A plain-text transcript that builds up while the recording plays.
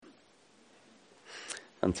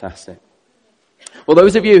Fantastic. Well,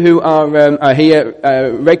 those of you who are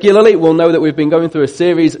here regularly will know that we've been going through a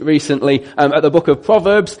series recently at the book of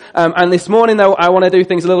Proverbs. And this morning, though, I want to do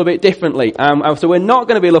things a little bit differently. So we're not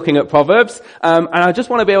going to be looking at Proverbs. And I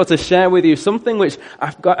just want to be able to share with you something which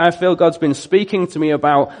I feel God's been speaking to me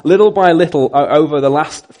about little by little over the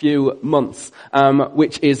last few months,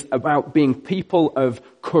 which is about being people of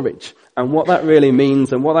courage and what that really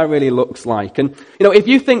means and what that really looks like. And, if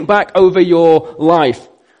you think back over your life,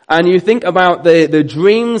 and you think about the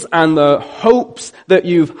dreams and the hopes that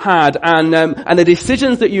you've had and the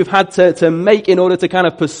decisions that you've had to make in order to kind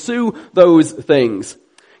of pursue those things.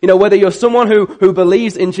 Whether you're someone who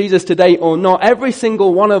believes in Jesus today or not, every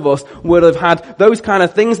single one of us would have had those kind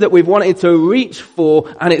of things that we've wanted to reach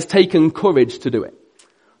for, and it's taken courage to do it.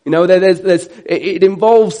 It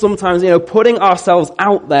involves sometimes, putting ourselves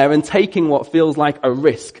out there and taking what feels like a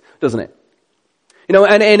risk, doesn't it?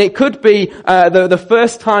 And it could be the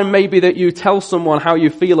first time maybe that you tell someone how you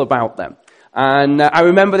feel about them. And I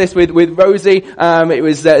remember this with Rosie. It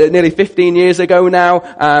was nearly 15 years ago now.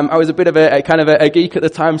 I was a bit of a kind of a geek at the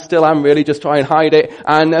time. Still am, really, just try and hide it.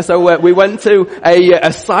 And so we went to a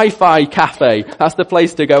sci-fi cafe. That's the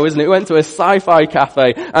place to go, isn't it? We went to a sci-fi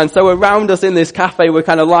cafe. And so around us in this cafe were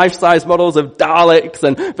kind of life-size models of Daleks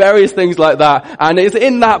and various things like that. And it's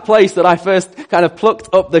in that place that I first kind of plucked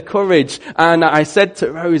up the courage. And I said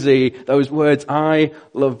to Rosie those words, "I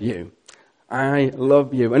love you. I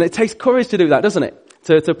love you." And it takes courage to do that, doesn't it?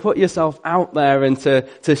 To put yourself out there and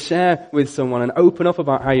to share with someone and open up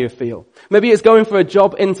about how you feel. Maybe it's going for a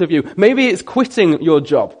job interview. Maybe it's quitting your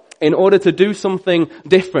job in order to do something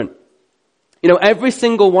different. Every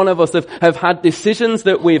single one of us have had decisions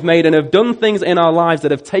that we've made and have done things in our lives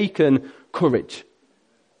that have taken courage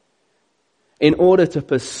in order to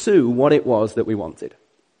pursue what it was that we wanted.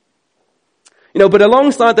 But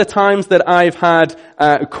alongside the times that I've had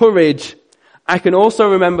courage, I can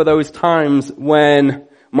also remember those times when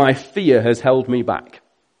my fear has held me back.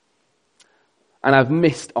 And I've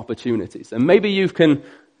missed opportunities. And maybe you can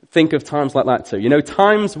think of times like that too.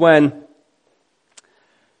 Times when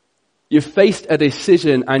you've faced a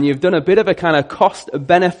decision and you've done a bit of a kind of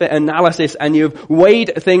cost-benefit analysis and you've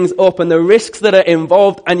weighed things up and the risks that are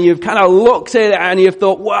involved and you've kind of looked at it and you've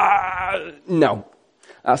thought, wow, no,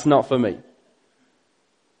 that's not for me.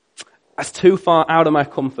 That's too far out of my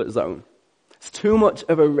comfort zone. It's too much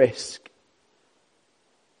of a risk.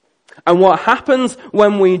 And what happens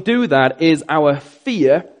when we do that is our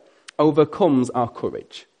fear overcomes our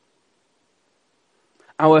courage.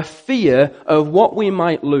 Our fear of what we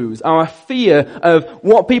might lose, our fear of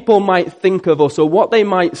what people might think of us or what they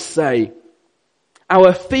might say,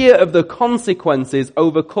 our fear of the consequences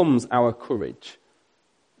overcomes our courage.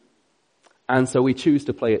 And so we choose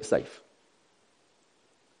to play it safe.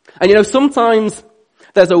 And sometimes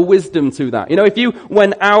there's a wisdom to that. If you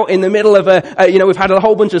went out in the middle of we've had a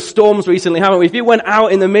whole bunch of storms recently, haven't we? If you went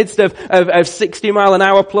out in the midst of 60 mile an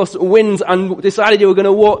hour plus winds and decided you were going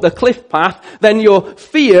to walk the cliff path, then your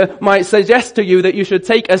fear might suggest to you that you should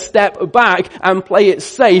take a step back and play it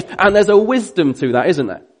safe. And there's a wisdom to that, isn't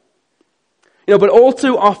there? But all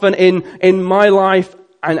too often in my life,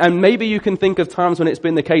 and maybe you can think of times when it's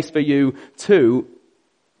been the case for you too,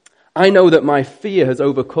 I know that my fear has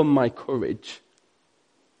overcome my courage.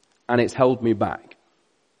 And it's held me back.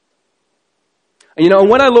 And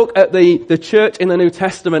when I look at the church in the New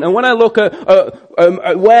Testament, and when I look at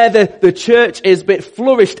where the church is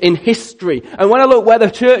flourished in history, and when I look where the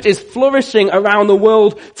church is flourishing around the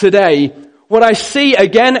world today, what I see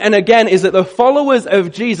again and again is that the followers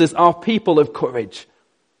of Jesus are people of courage.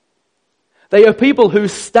 They are people who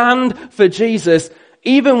stand for Jesus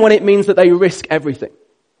even when it means that they risk everything.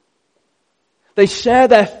 They share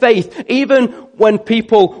their faith even when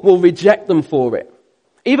people will reject them for it.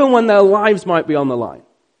 Even when their lives might be on the line.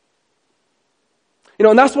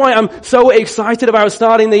 And that's why I'm so excited about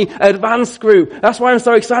starting the advanced group. That's why I'm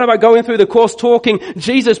so excited about going through the course Talking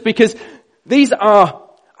Jesus, because these are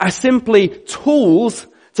simply tools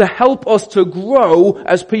to help us to grow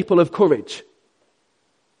as people of courage.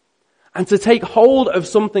 And to take hold of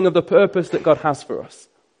something of the purpose that God has for us.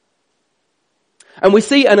 And we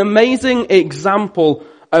see an amazing example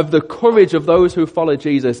of the courage of those who follow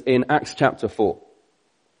Jesus in Acts chapter 4.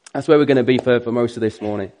 That's where we're going to be for most of this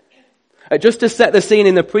morning. Just to set the scene,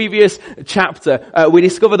 in the previous chapter, we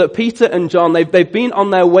discover that Peter and John, they've been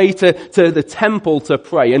on their way to the temple to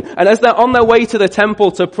pray. And as they're on their way to the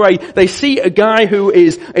temple to pray, they see a guy who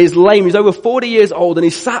is lame. He's over 40 years old and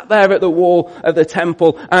he's sat there at the wall of the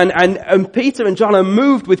temple. And Peter and John are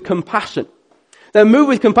moved with compassion. They're moved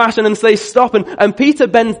with compassion, and so they stop, and Peter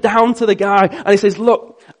bends down to the guy and he says,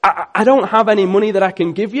 "Look, I don't have any money that I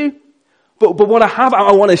can give you, but what I have,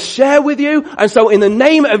 I want to share with you. And so in the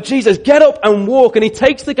name of Jesus, get up and walk. And he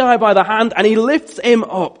takes the guy by the hand and he lifts him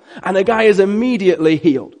up. And the guy is immediately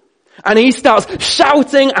healed. And he starts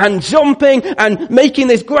shouting and jumping and making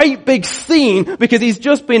this great big scene because he's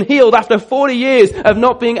just been healed after 40 years of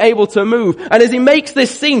not being able to move. And as he makes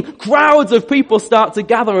this scene, crowds of people start to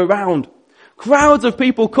gather around. Crowds of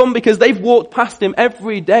people come because they've walked past him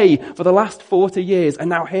every day for the last 40 years. And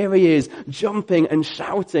now here he is, jumping and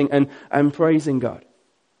shouting and praising God.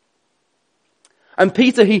 And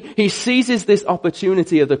Peter, he seizes this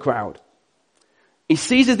opportunity of the crowd. He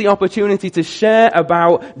seizes the opportunity to share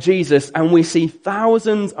about Jesus, and we see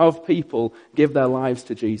thousands of people give their lives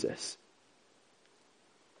to Jesus.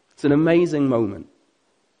 It's an amazing moment.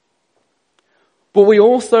 But we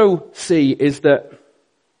also see is that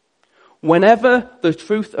whenever the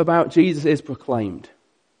truth about Jesus is proclaimed,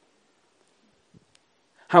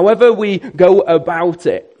 however we go about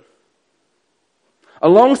it,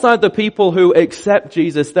 alongside the people who accept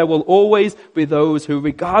Jesus, there will always be those who,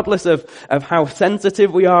 regardless of how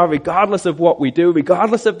sensitive we are, regardless of what we do,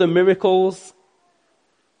 regardless of the miracles,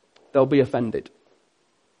 they'll be offended.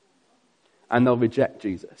 And they'll reject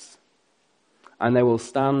Jesus. And they will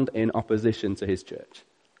stand in opposition to his church.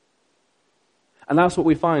 And that's what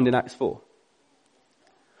we find in Acts 4.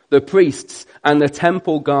 The priests and the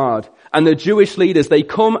temple guard and the Jewish leaders, they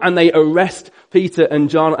come and they arrest Peter and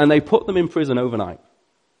John and they put them in prison overnight.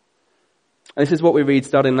 And this is what we read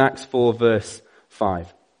starting in Acts 4 verse 5.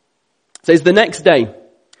 It says, the next day,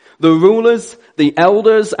 the rulers, the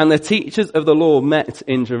elders, and the teachers of the law met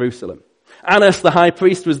in Jerusalem. Annas the high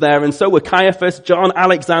priest was there, and so were Caiaphas, John,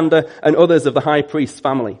 Alexander, and others of the high priest's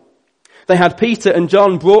family. They had Peter and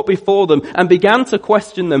John brought before them and began to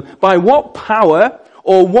question them, by what power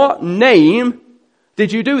or what name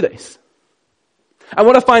did you do this? And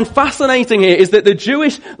what I find fascinating here is that the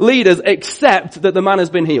Jewish leaders accept that the man has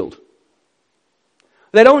been healed.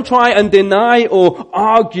 They don't try and deny or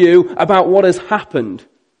argue about what has happened.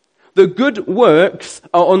 The good works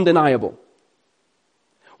are undeniable.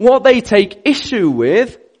 What they take issue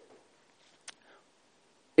with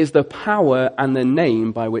is the power and the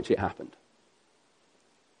name by which it happened.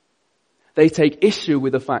 They take issue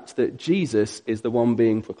with the fact that Jesus is the one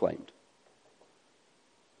being proclaimed.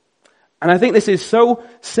 And I think this is so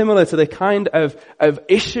similar to the kind of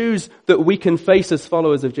issues that we can face as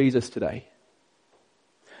followers of Jesus today.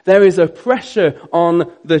 There is a pressure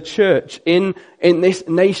on the church in this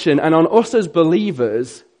nation and on us as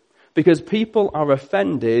believers because people are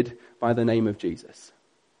offended by the name of Jesus.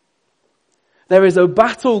 There is a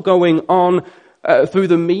battle going on through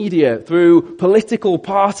the media, through political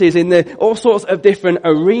parties, in all sorts of different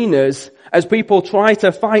arenas as people try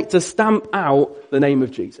to fight to stamp out the name of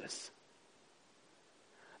Jesus.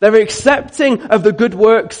 They're accepting of the good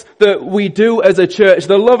works that we do as a church,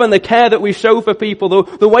 the love and the care that we show for people,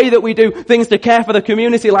 the way that we do things to care for the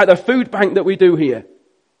community, like the food bank that we do here.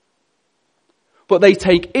 But they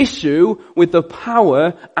take issue with the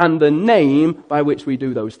power and the name by which we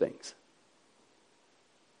do those things.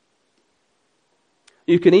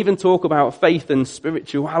 You can even talk about faith and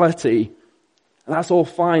spirituality, and that's all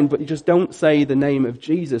fine, but you just don't say the name of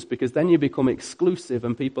Jesus, because then you become exclusive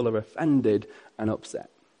and people are offended and upset.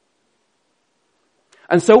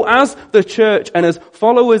 And so as the church and as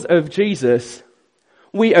followers of Jesus,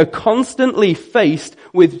 we are constantly faced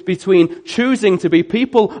with between choosing to be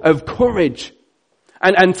people of courage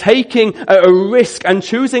and taking a risk and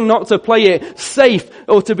choosing not to play it safe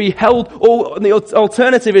or to be held, or the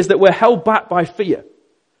alternative is that we're held back by fear.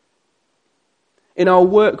 In our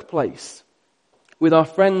workplace, with our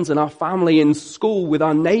friends and our family, in school, with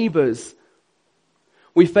our neighbors,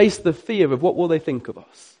 we face the fear of what will they think of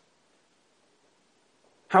us?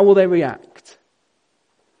 How will they react?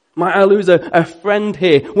 Might I lose a friend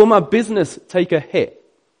here? Will my business take a hit?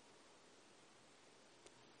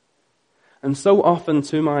 And so often,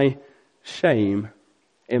 to my shame,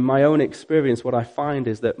 in my own experience, what I find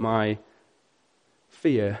is that my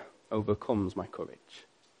fear overcomes my courage.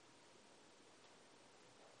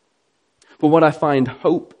 But what I find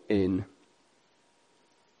hope in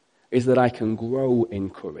is that I can grow in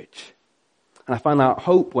courage. And I find that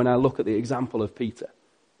hope when I look at the example of Peter.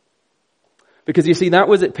 Because you see, that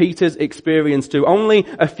was Peter's experience too. Only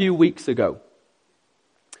a few weeks ago,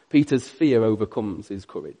 Peter's fear overcomes his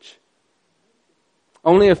courage.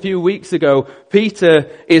 Only a few weeks ago, Peter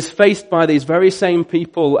is faced by these very same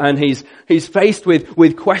people, and he's faced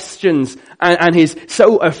with questions, and he's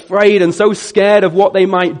so afraid and so scared of what they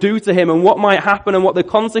might do to him and what might happen and what the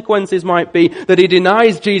consequences might be that he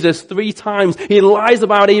denies Jesus 3 times. He lies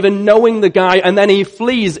about even knowing the guy, and then he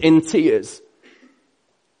flees in tears.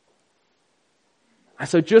 And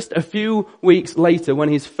so just a few weeks later, when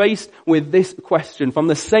he's faced with this question from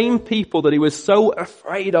the same people that he was so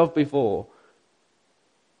afraid of before,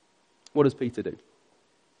 what does Peter do?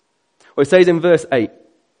 Well, it says in verse 8,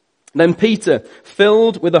 "Then Peter,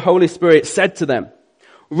 filled with the Holy Spirit, said to them,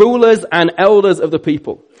 'Rulers and elders of the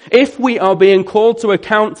people, if we are being called to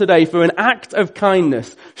account today for an act of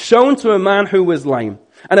kindness shown to a man who was lame,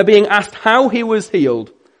 and are being asked how he was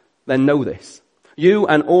healed, then know this, you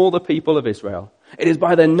and all the people of Israel. It is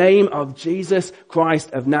by the name of Jesus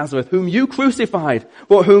Christ of Nazareth, whom you crucified,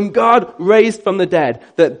 but whom God raised from the dead,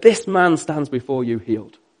 that this man stands before you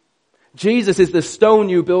healed. Jesus is the stone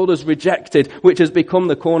you builders rejected, which has become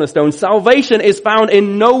the cornerstone. Salvation is found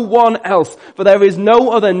in no one else, for there is no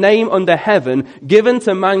other name under heaven given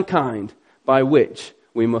to mankind by which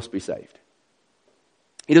we must be saved.'"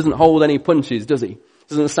 He doesn't hold any punches, does he?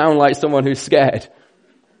 Doesn't sound like someone who's scared.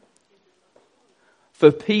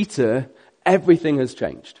 For Peter, everything has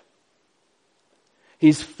changed.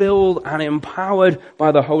 He's filled and empowered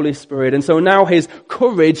by the Holy Spirit, and so now his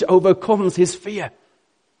courage overcomes his fear.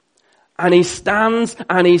 And he stands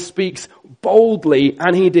and he speaks boldly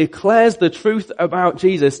and he declares the truth about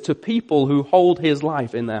Jesus to people who hold his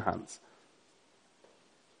life in their hands.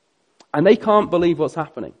 And they can't believe what's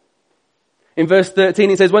happening. In verse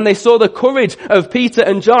 13 it says, "When they saw the courage of Peter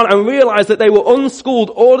and John and realized that they were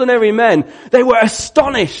unschooled, ordinary men, they were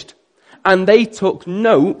astonished. And they took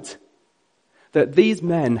note that these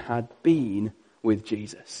men had been with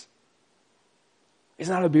Jesus."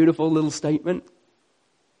 Isn't that a beautiful little statement?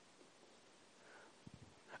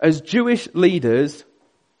 As Jewish leaders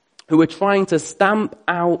who were trying to stamp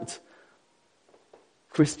out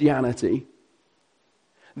Christianity,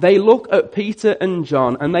 they look at Peter and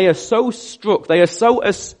John and they are so struck, they are so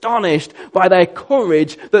astonished by their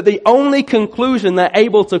courage that the only conclusion they're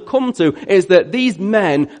able to come to is that these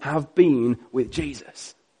men have been with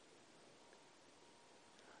Jesus.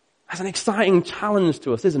 That's an exciting challenge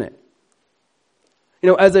to us, isn't it? You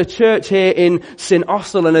know, as a church here in St.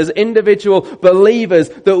 Austell and as individual believers,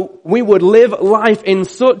 that we would live life in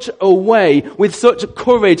such a way, with such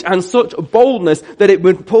courage and such boldness, that it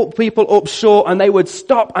would put people up short and they would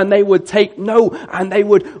stop and they would take note, and they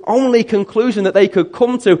would, only conclusion that they could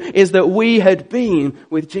come to is that we had been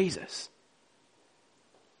with Jesus.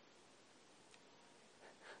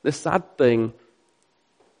 The sad thing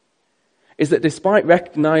is that despite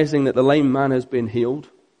recognizing that the lame man has been healed,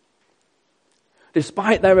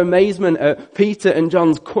 despite their amazement at Peter and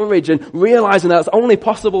John's courage and realizing that's only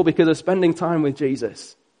possible because of spending time with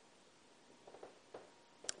Jesus,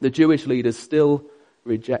 the Jewish leaders still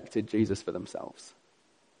rejected Jesus for themselves.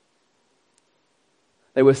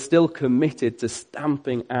 They were still committed to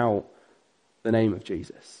stamping out the name of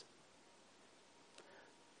Jesus.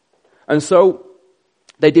 And so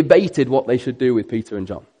they debated what they should do with Peter and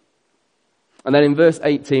John. And then in verse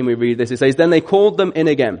 18 we read this. It says, "Then they called them in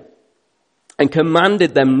again and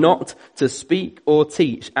commanded them not to speak or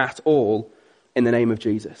teach at all in the name of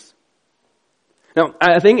Jesus." Now,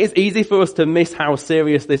 I think it's easy for us to miss how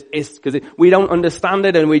serious this is because we don't understand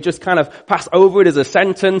it and we just kind of pass over it as a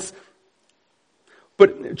sentence.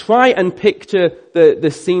 But try and picture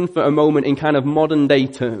the scene for a moment in kind of modern day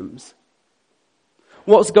terms.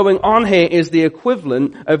 What's going on here is the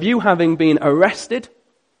equivalent of you having been arrested,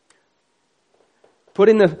 put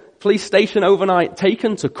in the police station overnight,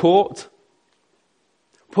 taken to court,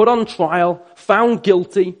 put on trial, found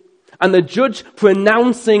guilty, and the judge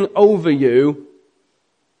pronouncing over you,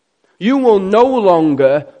 you will no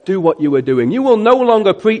longer do what you were doing. You will no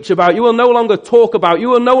longer preach about, you will no longer talk about, you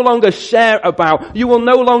will no longer share about, you will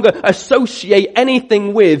no longer associate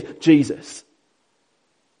anything with Jesus.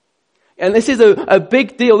 And this is a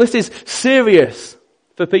big deal. This is serious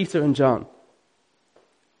for Peter and John.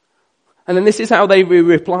 And then this is how they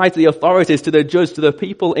reply to the authorities, to the judge, to the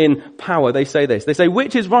people in power. They say this. They say,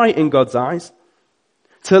 "Which is right in God's eyes?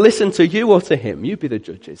 To listen to you or to him? You be the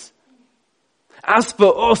judges. As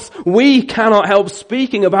for us, we cannot help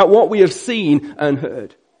speaking about what we have seen and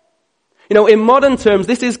heard." You know, in modern terms,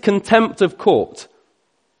 this is contempt of court.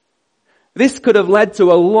 This could have led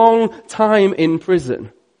to a long time in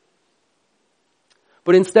prison.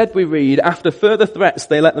 But instead we read, after further threats,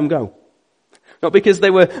 they let them go. Not because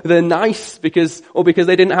they're nice, or because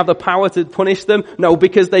they didn't have the power to punish them. No,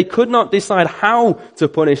 because they could not decide how to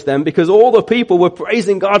punish them, because all the people were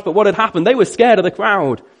praising God for what had happened. They were scared of the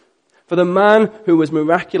crowd. For the man who was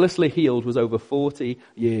miraculously healed was over 40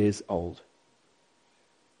 years old.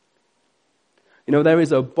 You know, there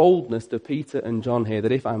is a boldness to Peter and John here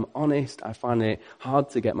that, if I'm honest, I find it hard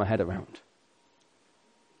to get my head around.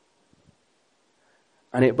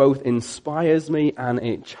 And it both inspires me and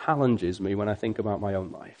it challenges me when I think about my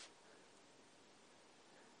own life.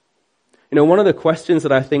 You know, one of the questions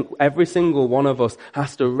that I think every single one of us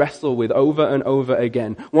has to wrestle with over and over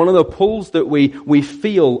again, one of the pulls that we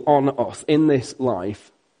feel on us in this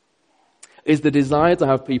life, is the desire to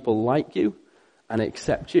have people like you and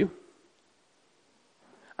accept you,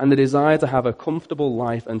 and the desire to have a comfortable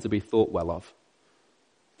life and to be thought well of.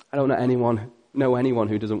 I don't know anyone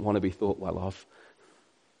who doesn't want to be thought well of.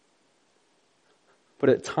 But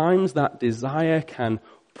at times that desire can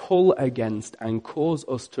pull against and cause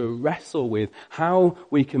us to wrestle with how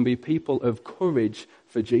we can be people of courage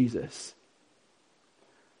for Jesus.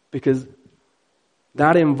 Because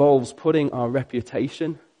that involves putting our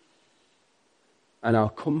reputation and our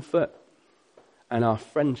comfort and our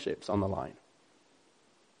friendships on the line.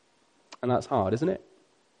 And that's hard, isn't it?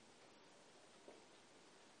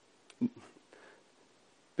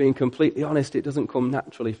 Being completely honest, it doesn't come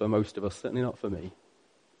naturally for most of us, certainly not for me.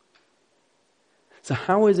 So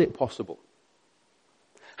how is it possible?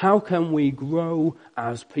 How can we grow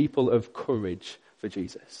as people of courage for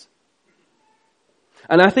Jesus?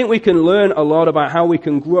 And I think we can learn a lot about how we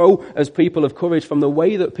can grow as people of courage from the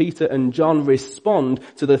way that Peter and John respond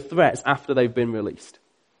to the threats after they've been released.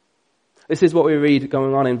 This is what we read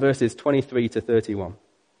going on in verses 23 to 31.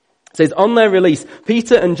 It says, on their release,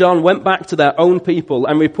 Peter and John went back to their own people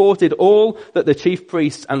and reported all that the chief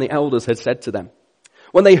priests and the elders had said to them.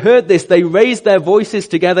 When they heard this, they raised their voices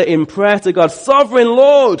together in prayer to God. Sovereign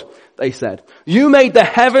Lord, they said, you made the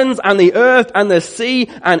heavens and the earth and the sea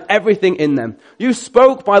and everything in them. You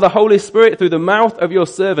spoke by the Holy Spirit through the mouth of your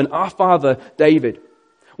servant, our father David.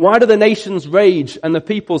 Why do the nations rage and the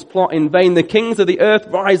peoples plot in vain? The kings of the earth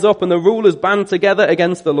rise up and the rulers band together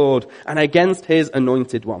against the Lord and against his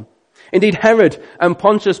anointed one. Indeed, Herod and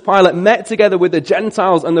Pontius Pilate met together with the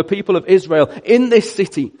Gentiles and the people of Israel in this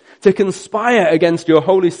city to conspire against your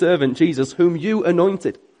holy servant Jesus, whom you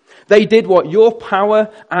anointed. They did what your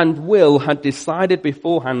power and will had decided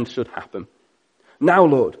beforehand should happen. Now,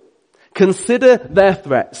 Lord, consider their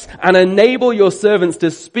threats and enable your servants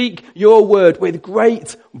to speak your word with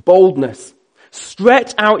great boldness.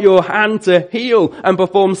 Stretch out your hand to heal and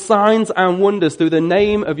perform signs and wonders through the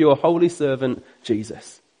name of your holy servant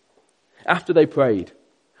Jesus. After they prayed,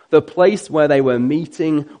 the place where they were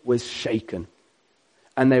meeting was shaken,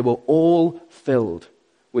 and they were all filled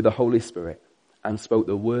with the Holy Spirit and spoke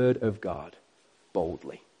the word of God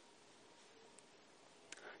boldly.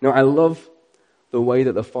 Now, I love the way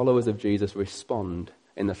that the followers of Jesus respond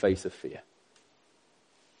in the face of fear.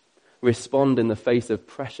 Respond in the face of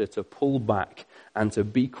pressure to pull back and to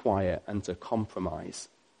be quiet and to compromise.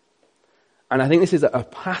 And I think this is a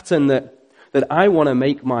pattern that I want to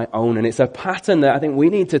make my own, and it's a pattern that I think we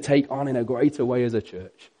need to take on in a greater way as a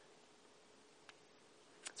church.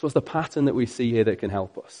 So what's the pattern that we see here that can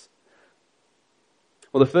help us?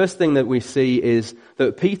 Well, the first thing that we see is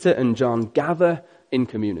that Peter and John gather in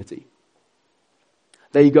community.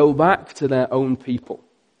 They go back to their own people.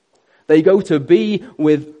 They go to be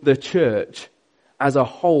with the church as a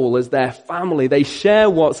whole, as their family. They share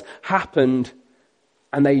what's happened,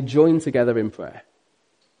 and they join together in prayer.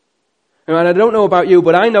 And I don't know about you,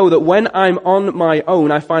 but I know that when I'm on my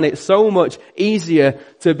own, I find it so much easier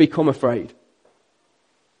to become afraid.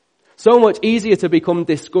 So much easier to become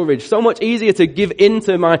discouraged. So much easier to give in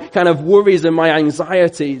to my kind of worries and my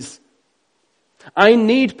anxieties. I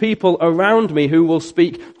need people around me who will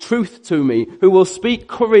speak truth to me, who will speak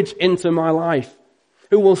courage into my life,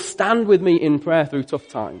 who will stand with me in prayer through tough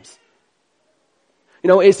times. You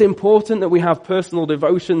know, it's important that we have personal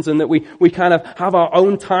devotions and that we kind of have our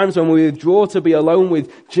own times when we withdraw to be alone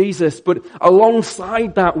with Jesus. But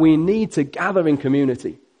alongside that, we need to gather in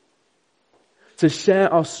community, to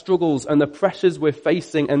share our struggles and the pressures we're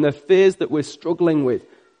facing and the fears that we're struggling with,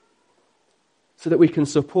 so that we can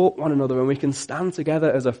support one another and we can stand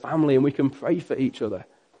together as a family and we can pray for each other,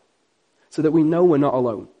 so that we know we're not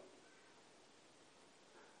alone.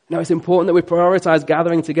 Now, it's important that we prioritize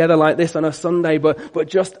gathering together like this on a Sunday, but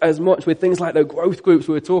just as much with things like the growth groups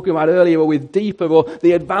we were talking about earlier, or with Deeper, or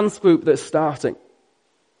the advanced group that's starting.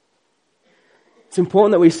 It's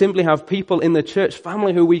important that we simply have people in the church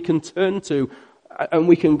family who we can turn to and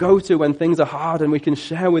we can go to when things are hard, and we can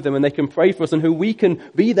share with them, and they can pray for us, and who we can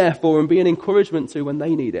be there for and be an encouragement to when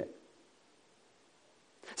they need it.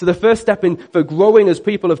 So the first step for growing as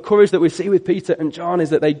people of courage that we see with Peter and John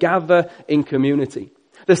is that they gather in community.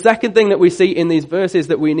 The second thing that we see in these verses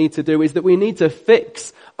that we need to do is that we need to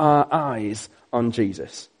fix our eyes on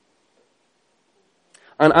Jesus.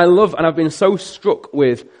 And I've been so struck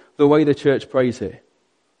with the way the church prays here.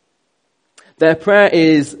 Their prayer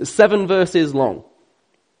is 7 verses long.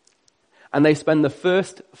 And they spend the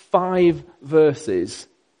first 5 verses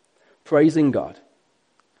praising God,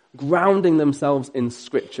 grounding themselves in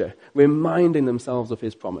Scripture, reminding themselves of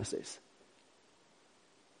His promises.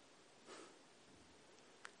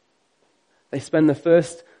 They spend the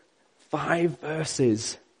first 5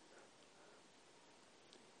 verses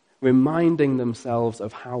reminding themselves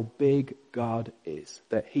of how big God is,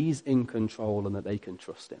 that He's in control and that they can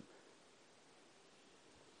trust Him.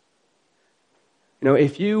 You know,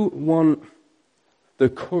 if you want the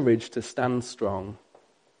courage to stand strong,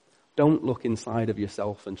 don't look inside of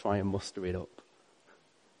yourself and try and muster it up.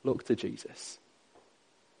 Look to Jesus.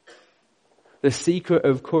 The secret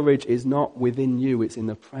of courage is not within you, it's in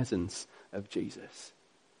the presence of Jesus.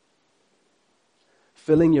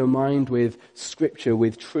 Filling your mind with Scripture,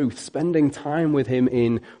 with truth, spending time with Him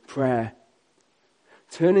in prayer.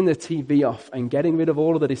 Turning the TV off and getting rid of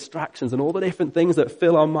all of the distractions and all the different things that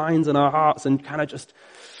fill our minds and our hearts and kind of just,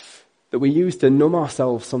 that we use to numb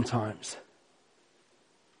ourselves sometimes.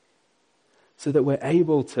 So that we're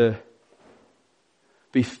able to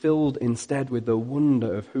be filled instead with the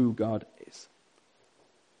wonder of who God is.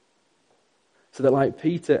 So that like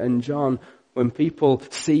Peter and John, when people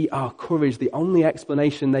see our courage, the only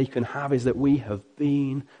explanation they can have is that we have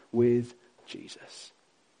been with Jesus.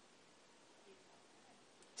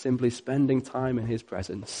 Simply spending time in His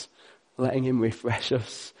presence, letting Him refresh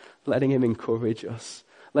us, letting Him encourage us,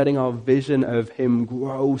 letting our vision of Him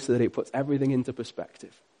grow so that it puts everything into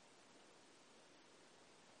perspective.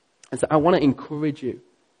 And so I want to encourage you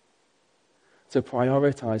to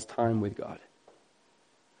prioritize time with God.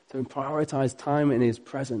 To prioritize time in His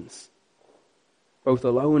presence, both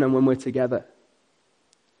alone and when we're together.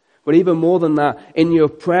 But even more than that, in your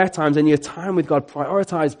prayer times, in your time with God,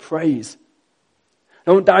 prioritize praise.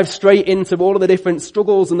 Don't dive straight into all of the different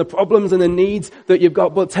struggles and the problems and the needs that you've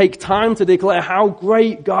got, but take time to declare how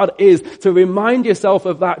great God is, to remind yourself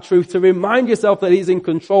of that truth, to remind yourself that He's in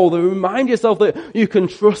control, to remind yourself that you can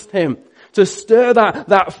trust Him, to stir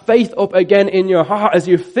that faith up again in your heart as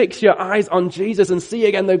you fix your eyes on Jesus and see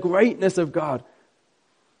again the greatness of God,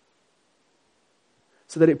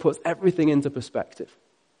 so that it puts everything into perspective.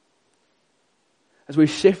 As we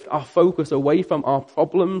shift our focus away from our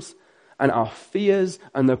problems and our fears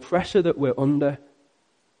and the pressure that we're under,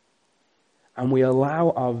 and we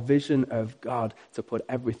allow our vision of God to put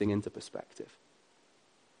everything into perspective.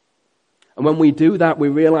 And when we do that, we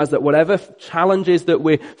realize that whatever challenges that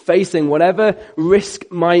we're facing, whatever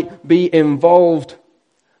risk might be involved,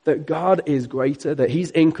 that God is greater, that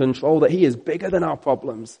He's in control, that He is bigger than our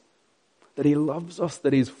problems, that He loves us,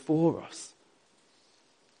 that He's for us,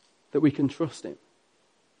 that we can trust Him.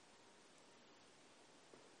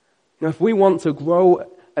 Now, if we want to grow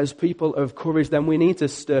as people of courage, then we need to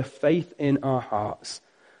stir faith in our hearts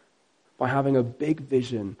by having a big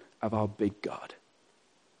vision of our big God.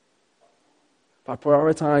 By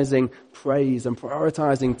prioritizing praise and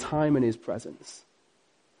prioritizing time in His presence.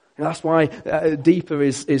 And that's why deeper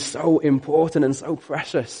is so important and so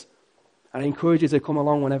precious. And I encourage you to come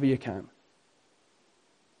along whenever you can.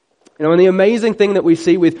 You know, and the amazing thing that we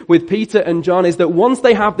see with Peter and John is that once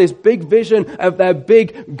they have this big vision of their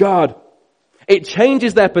big God, it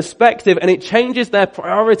changes their perspective and it changes their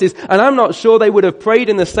priorities. And I'm not sure they would have prayed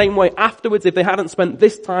in the same way afterwards if they hadn't spent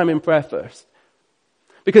this time in prayer first.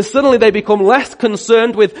 Because suddenly they become less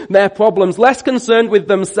concerned with their problems, less concerned with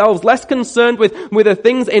themselves, less concerned with the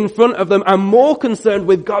things in front of them, and more concerned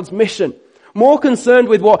with God's mission. More concerned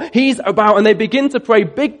with what He's about, and they begin to pray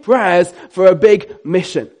big prayers for a big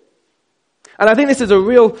mission. And I think this is a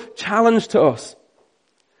real challenge to us.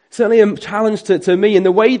 Certainly a challenge to me in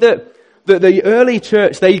the way that the early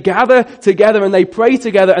church, they gather together and they pray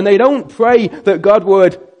together, and they don't pray that God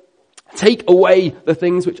would take away the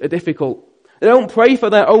things which are difficult. They don't pray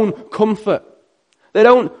for their own comfort. They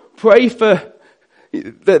don't pray for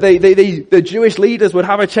that the Jewish leaders would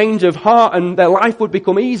have a change of heart and their life would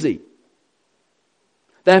become easy.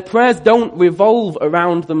 Their prayers don't revolve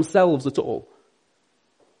around themselves at all.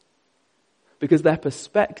 Because their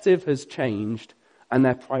perspective has changed and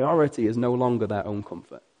their priority is no longer their own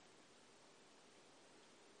comfort.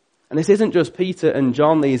 And this isn't just Peter and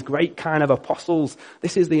John, these great kind of apostles.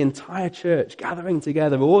 This is the entire church gathering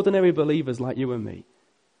together, ordinary believers like you and me.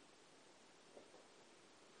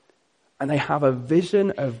 And they have a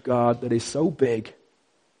vision of God that is so big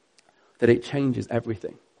that it changes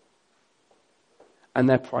everything. And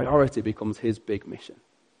their priority becomes his big mission.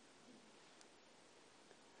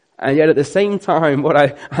 And yet at the same time, what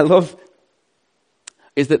I love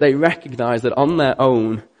is that they recognize that on their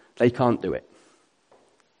own, they can't do it.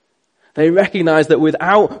 They recognize that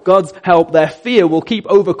without God's help, their fear will keep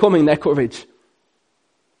overcoming their courage.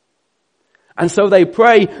 And so they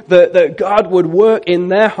pray that God would work in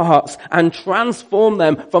their hearts and transform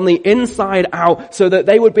them from the inside out so that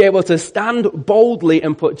they would be able to stand boldly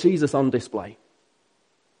and put Jesus on display.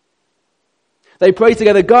 They pray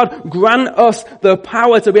together, God, grant us the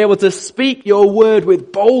power to be able to speak your word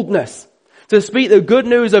with boldness, to speak the good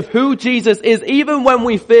news of who Jesus is, even when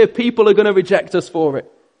we fear people are going to reject us for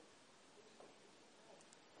it.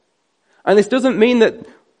 And this doesn't mean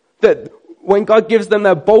that when God gives them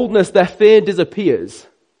their boldness, their fear disappears.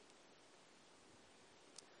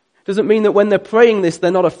 It doesn't mean that when they're praying this,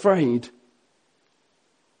 they're not afraid.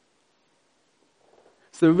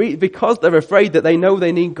 So because they're afraid that they know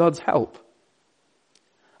they need God's help.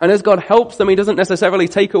 And as God helps them, he doesn't necessarily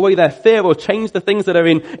take away their fear or change the things that are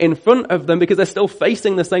in front of them because they're still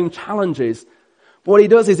facing the same challenges. But what he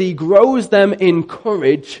does is he grows them in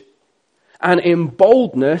courage and in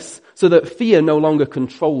boldness so that fear no longer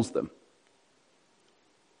controls them.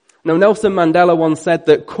 Now, Nelson Mandela once said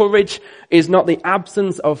that courage is not the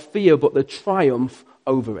absence of fear, but the triumph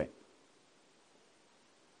over it.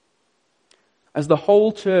 As the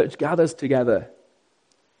whole church gathers together,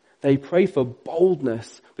 they pray for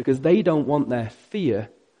boldness because they don't want their fear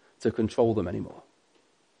to control them anymore.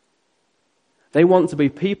 They want to be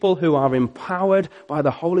people who are empowered by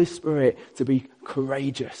the Holy Spirit to be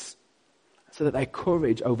courageous, so that their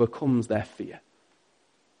courage overcomes their fear.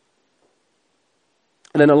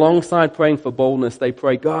 And then alongside praying for boldness, they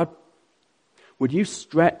pray, God, would you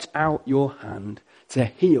stretch out your hand to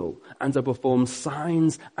heal and to perform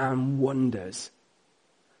signs and wonders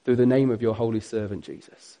through the name of your holy servant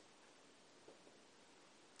Jesus.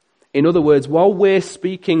 In other words, while we're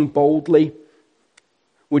speaking boldly,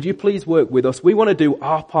 would you please work with us? We want to do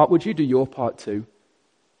our part. Would you do your part too?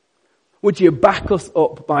 Would you back us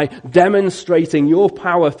up by demonstrating your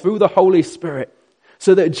power through the Holy Spirit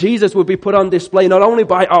so that Jesus would be put on display not only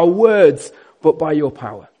by our words, but by your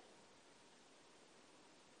power?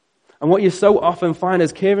 And what you so often find,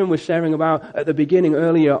 as Kieran was sharing about at the beginning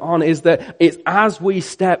earlier on, is that it's as we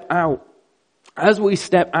step out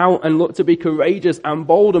and look to be courageous and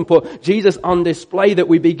bold and put Jesus on display, that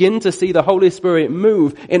we begin to see the Holy Spirit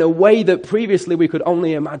move in a way that previously we could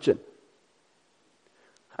only imagine.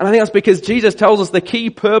 And I think that's because Jesus tells us the key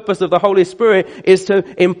purpose of the Holy Spirit is to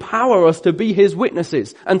empower us to be his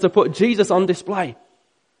witnesses and to put Jesus on display.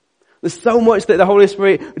 There's so much that the Holy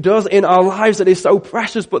Spirit does in our lives that is so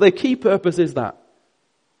precious, but the key purpose is that.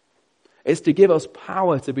 It's to give us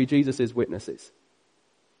power to be Jesus' witnesses.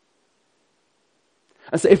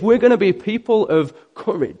 And so if we're going to be people of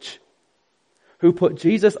courage who put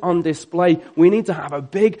Jesus on display, we need to have a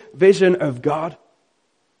big vision of God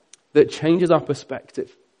that changes our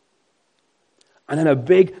perspective. And then a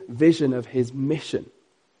big vision of his mission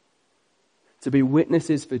to be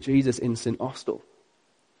witnesses for Jesus in St. Austell,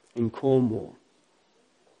 in Cornwall,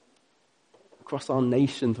 across our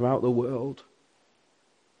nation, throughout the world.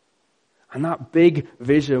 And that big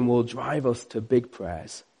vision will drive us to big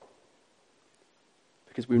prayers,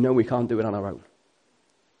 because we know we can't do it on our own.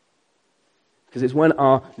 Because it's when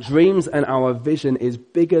our dreams and our vision is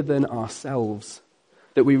bigger than ourselves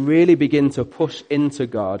that we really begin to push into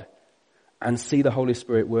God and see the Holy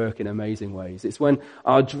Spirit work in amazing ways. It's when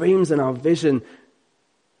our dreams and our vision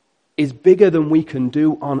is bigger than we can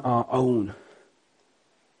do on our own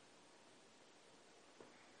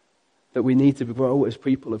that we need to grow as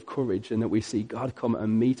people of courage, and that we see God come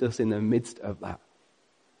and meet us in the midst of that.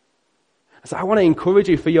 So I want to encourage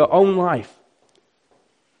you for your own life.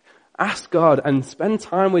 Ask God and spend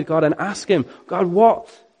time with God and ask him, God, what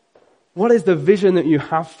is the vision that you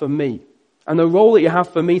have for me and the role that you have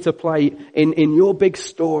for me to play in your big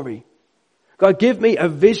story? God, give me a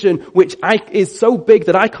vision which is so big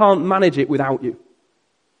that I can't manage it without you.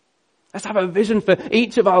 Let's have a vision for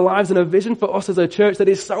each of our lives and a vision for us as a church that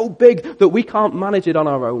is so big that we can't manage it on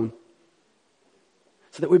our own.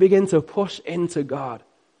 So that we begin to push into God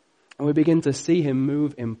and we begin to see him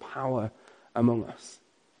move in power among us.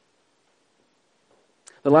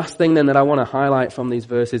 The last thing then that I want to highlight from these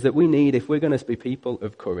verses that we need, if we're going to be people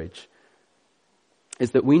of courage,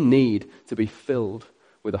 is that we need to be filled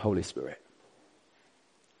with the Holy Spirit.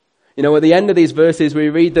 You know, at the end of these verses, we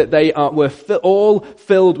read that they were all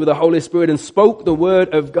filled with the Holy Spirit and spoke the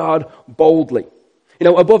word of God boldly. You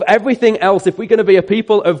know, above everything else, if we're going to be a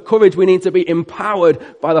people of courage, we need to be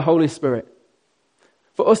empowered by the Holy Spirit.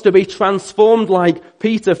 For us to be transformed like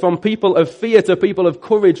Peter from people of fear to people of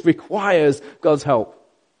courage requires God's help.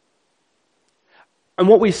 And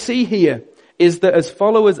what we see here is that as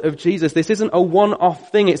followers of Jesus, this isn't a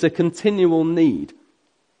one-off thing, it's a continual need.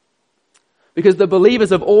 Because the believers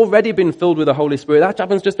have already been filled with the Holy Spirit. That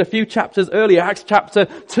happens just a few chapters earlier, Acts chapter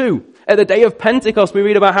 2. At the day of Pentecost, we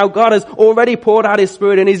read about how God has already poured out His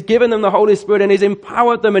Spirit and He's given them the Holy Spirit and He's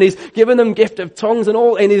empowered them and He's given them gift of tongues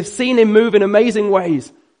and He's seen Him move in amazing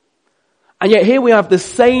ways. And yet here we have the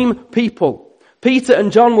same people. Peter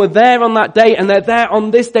and John were there on that day and they're there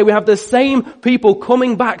on this day. We have the same people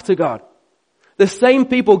coming back to God. The same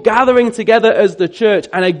people gathering together as the church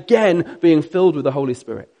and again being filled with the Holy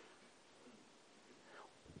Spirit.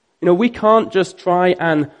 You know, we can't just try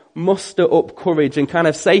and muster up courage and kind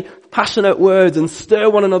of say passionate words and stir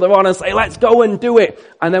one another on and say, let's go and do it.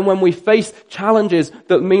 And then when we face challenges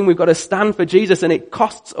that mean we've got to stand for Jesus and it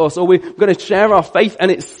costs us, or we're going to share our faith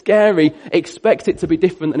and it's scary, expect it to be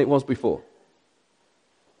different than it was before.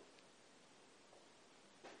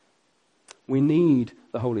 We need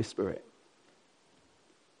the Holy Spirit.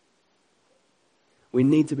 We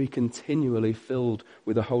need to be continually filled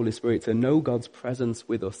with the Holy Spirit to know God's presence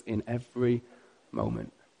with us in every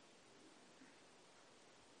moment.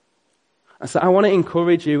 And so I want to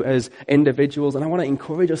encourage you as individuals, and I want to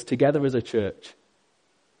encourage us together as a church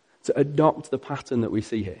to adopt the pattern that we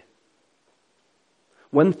see here.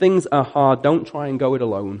 When things are hard, don't try and go it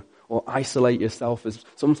alone or isolate yourself as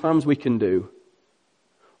sometimes we can do.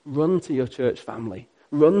 Run to your church family.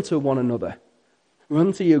 Run to one another.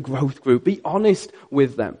 Run to your growth group. Be honest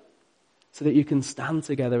with them so that you can stand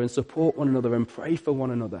together and support one another and pray for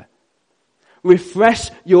one another. Refresh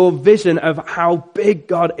your vision of how big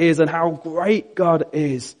God is and how great God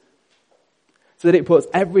is so that it puts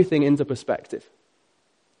everything into perspective.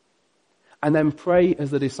 And then pray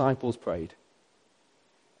as the disciples prayed.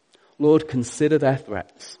 Lord, consider their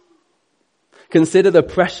threats. Consider the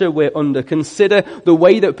pressure we're under. Consider the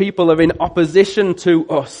way that people are in opposition to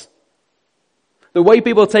us. The way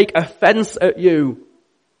people take offense at you,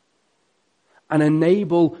 and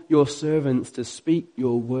enable your servants to speak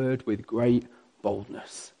your word with great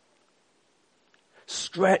boldness.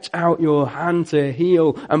 Stretch out your hand to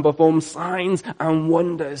heal and perform signs and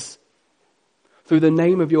wonders through the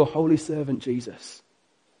name of your holy servant Jesus.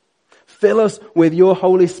 Fill us with your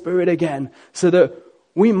Holy Spirit again so that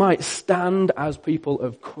we might stand as people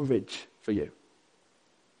of courage for you.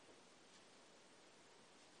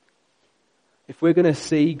 If we're going to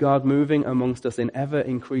see God moving amongst us in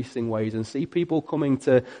ever-increasing ways and see people coming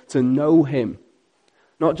to know Him,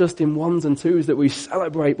 not just in ones and twos that we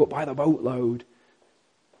celebrate, but by the boatload,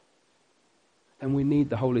 then we need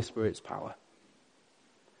the Holy Spirit's power.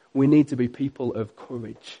 We need to be people of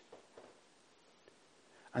courage.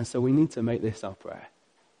 And so we need to make this our prayer.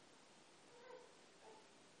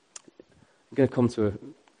 I'm going to come to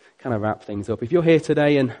kind of wrap things up. If you're here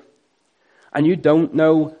today and you don't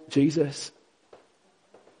know Jesus,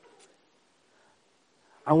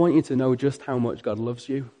 I want you to know just how much God loves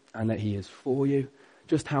you and that He is for you,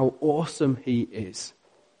 just how awesome He is,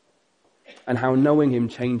 and how knowing Him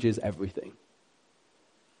changes everything.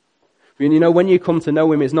 And you know, when you come to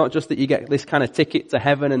know Him, it's not just that you get this kind of ticket to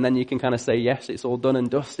heaven and then you can kind of say, yes, it's all done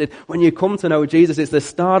and dusted. When you come to know Jesus, it's the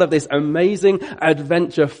start of this amazing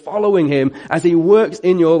adventure following Him as He works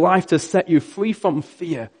in your life to set you free from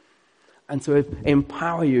fear and to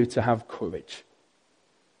empower you to have courage.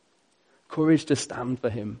 Courage to stand for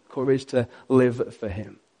Him. Courage to live for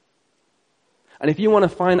Him. And if you want to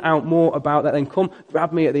find out more about that, then come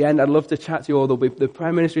grab me at the end. I'd love to chat to you, or there'll be the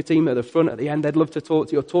prayer ministry team at the front at the end. They'd love to talk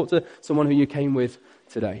to you, or talk to someone who you came with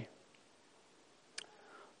today.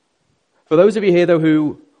 For those of you here, though,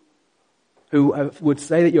 who would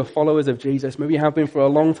say that you're followers of Jesus, maybe you have been for a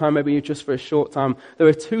long time, maybe you're just for a short time, there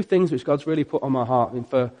are two things which God's really put on my heart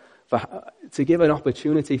to give an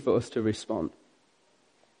opportunity for us to respond.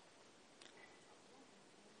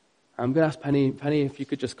 I'm going to ask Penny, if you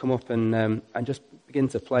could just come up and just begin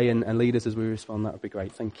to play and lead us as we respond. That would be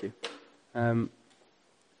great. Thank you.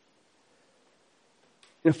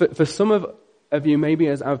 For some of you, maybe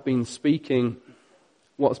as I've been speaking,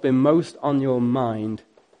 what's been most on your mind,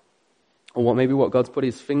 or what God's put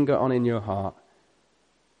His finger on in your heart,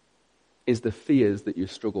 is the fears that you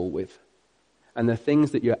struggle with, and the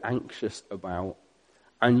things that you're anxious about.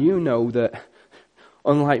 And you know that,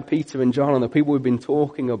 unlike Peter and John and the people we've been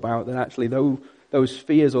talking about, that actually though those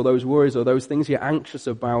fears or those worries or those things you're anxious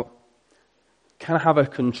about can have a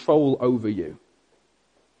control over you.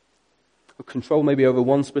 A control maybe over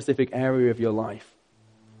one specific area of your life.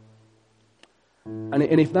 And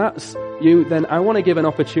if that's you, then I want to give an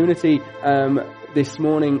opportunity this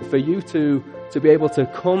morning for you to be able to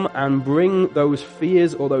come and bring those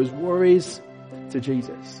fears or those worries to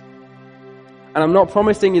Jesus. And I'm not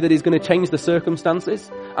promising you that he's going to change the circumstances.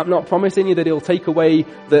 I'm not promising you that he'll take away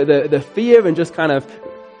the fear and just kind of,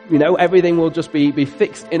 everything will just be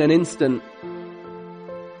fixed in an instant.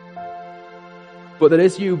 But that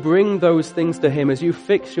as you bring those things to him, as you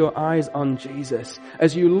fix your eyes on Jesus,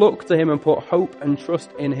 as you look to him and put hope and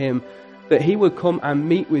trust in him, that he would come and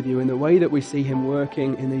meet with you in the way that we see him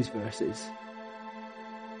working in these verses.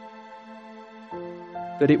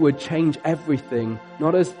 That it would change everything,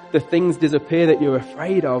 not as the things disappear that you're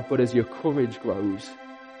afraid of, but as your courage grows.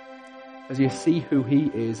 As you see who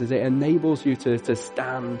he is, as it enables you to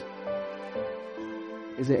stand.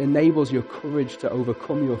 As it enables your courage to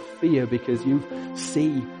overcome your fear because you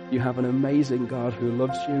see you have an amazing God who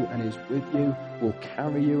loves you and is with you, will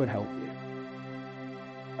carry you and help you.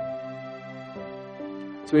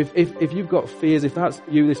 So if you've got fears, if that's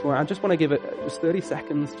you this morning, I just want to give it just 30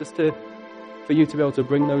 seconds just for you to be able to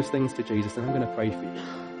bring those things to Jesus, and I'm going to pray for you.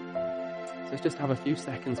 So let's just have a few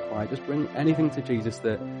seconds quiet. Just bring anything to Jesus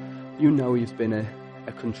that you know has been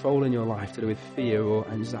a control in your life to do with fear or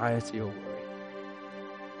anxiety or worry.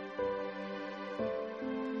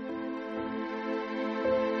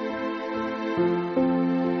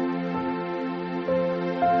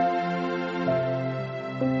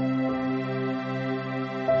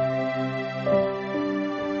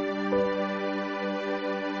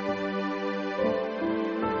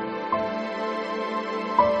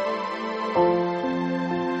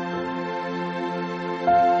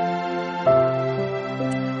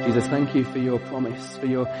 Jesus, thank you for your promise, for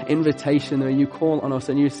your invitation where you call on us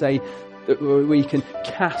and you say that we can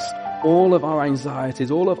cast all of our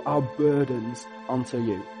anxieties, all of our burdens onto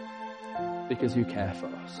you because you care for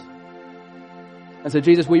us. And so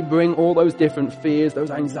Jesus, we bring all those different fears,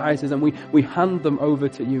 those anxieties, and we hand them over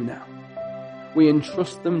to you now. We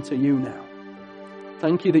entrust them to you now.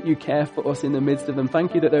 Thank you that you care for us in the midst of them.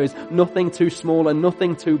 Thank you that there is nothing too small and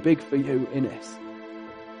nothing too big for you in us.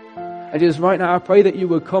 And Jesus, right now I pray that you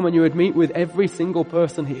would come and you would meet with every single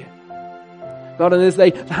person here. God, and as they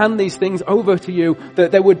hand these things over to you,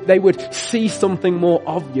 that they would see something more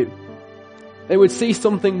of you. They would see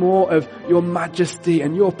something more of your majesty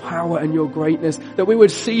and your power and your greatness. That we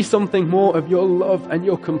would see something more of your love and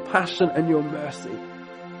your compassion and your mercy.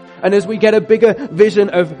 And as we get a bigger vision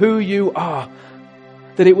of who you are,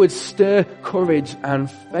 that it would stir courage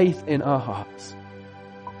and faith in our hearts.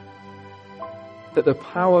 That the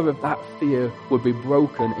power of that fear would be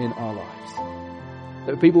broken in our lives.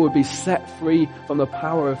 That people would be set free from the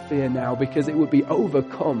power of fear now because it would be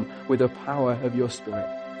overcome with the power of your Spirit.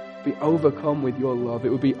 Be overcome with your love. It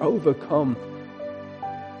would be overcome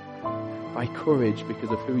by courage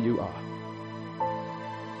because of who you are.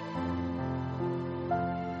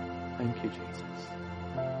 Thank you, Jesus.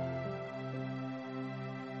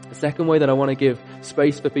 The second way that I want to give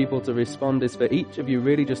space for people to respond is for each of you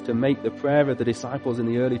really just to make the prayer of the disciples in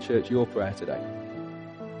the early church your prayer today.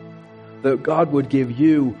 That God would give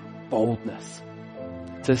you boldness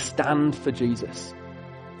to stand for Jesus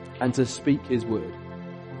and to speak his word.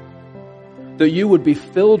 That you would be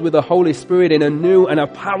filled with the Holy Spirit in a new and a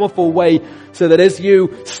powerful way so that as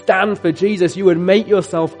you stand for Jesus, you would make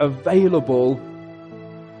yourself available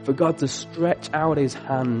for God to stretch out his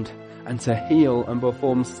hand and to heal and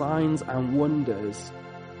perform signs and wonders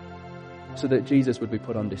so that Jesus would be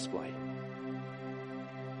put on display.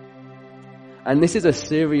 And this is a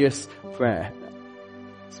serious prayer.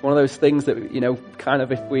 It's one of those things that, kind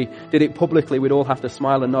of if we did it publicly, we'd all have to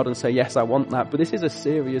smile and nod and say, yes, I want that. But this is a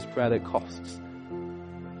serious prayer that costs.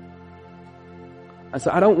 And so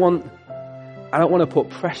I don't want to put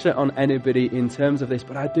pressure on anybody in terms of this,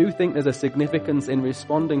 but I do think there's a significance in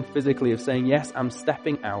responding physically of saying, yes, I'm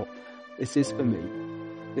stepping out. This is for me.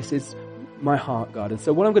 This is my heart, God. And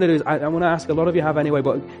so what I'm going to do is I want to ask, a lot of you have anyway,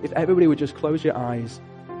 but if everybody would just close your eyes.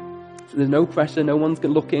 So there's no pressure, no one's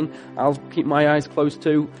looking. I'll keep my eyes closed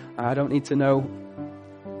too. I don't need to know.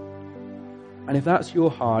 And if that's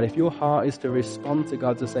your heart, if your heart is to respond to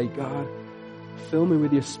God, to say, God, fill me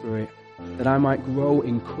with your Spirit, that I might grow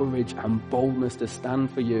in courage and boldness to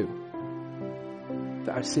stand for you.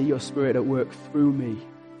 That I see your Spirit at work through me.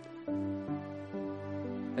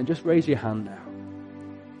 And just raise your hand now.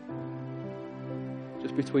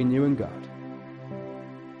 Just between you and God.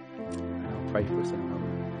 And I'll pray for us in a moment.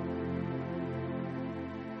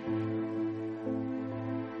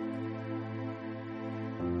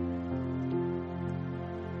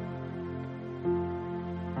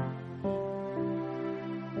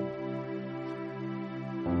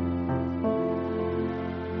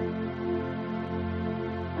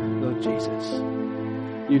 Jesus,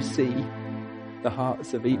 you see the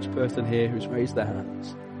hearts of each person here who's raised their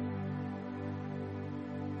hands.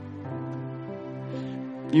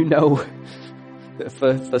 You know that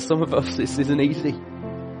for some of us this isn't easy.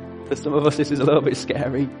 For some of us this is a little bit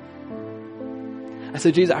scary. And so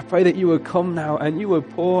Jesus, I pray that you would come now and you would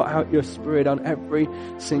pour out your Spirit on every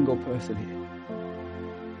single person here.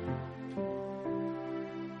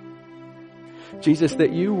 Jesus,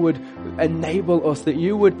 that you would enable us, that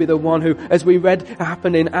you would be the one who, as we read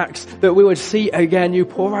happen in Acts, that we would see again, you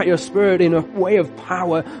pour out your Spirit in a way of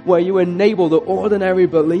power where you enable the ordinary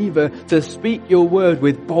believer to speak your word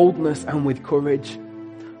with boldness and with courage.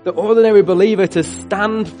 The ordinary believer to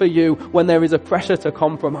stand for you when there is a pressure to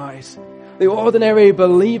compromise. The ordinary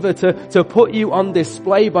believer to put you on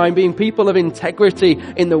display by being people of integrity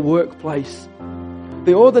in the workplace.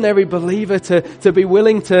 The ordinary believer to be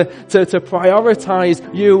willing to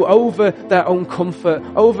prioritize you over their own comfort,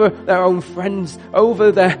 over their own friends,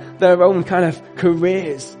 over their own kind of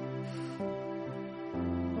careers.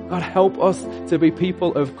 God, help us to be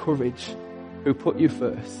people of courage who put you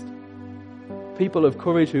first. People of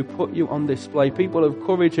courage who put you on display. People of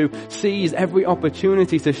courage who seize every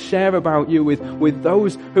opportunity to share about you with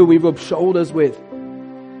those who we rub shoulders with.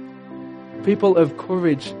 People of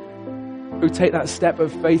courage who take that step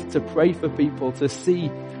of faith to pray for people, to see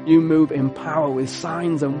you move in power with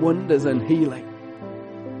signs and wonders and healing.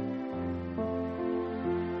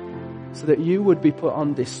 So that you would be put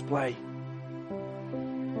on display.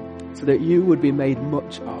 So that you would be made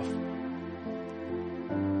much of.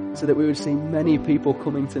 So that we would see many people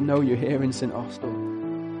coming to know you here in St Austell,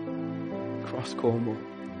 across Cornwall.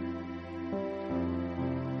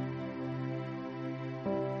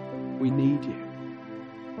 We need you.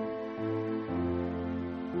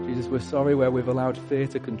 Jesus, we're sorry where we've allowed fear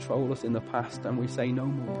to control us in the past, and we say no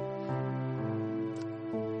more.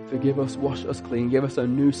 Forgive us, wash us clean, give us a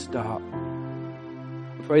new start.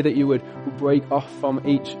 I pray that you would break off from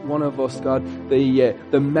each one of us, God, the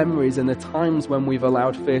memories and the times when we've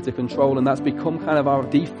allowed fear to control, and that's become kind of our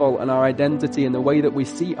default and our identity and the way that we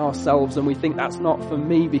see ourselves, and we think that's not for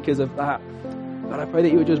me because of that. God, I pray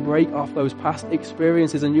that you would just break off those past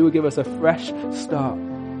experiences and you would give us a fresh start.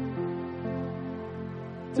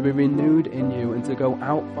 To be renewed in you and to go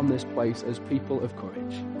out from this place as people of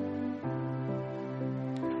courage.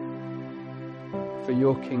 For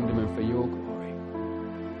your kingdom and for your glory.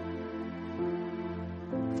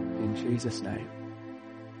 In Jesus' name,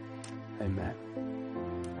 amen.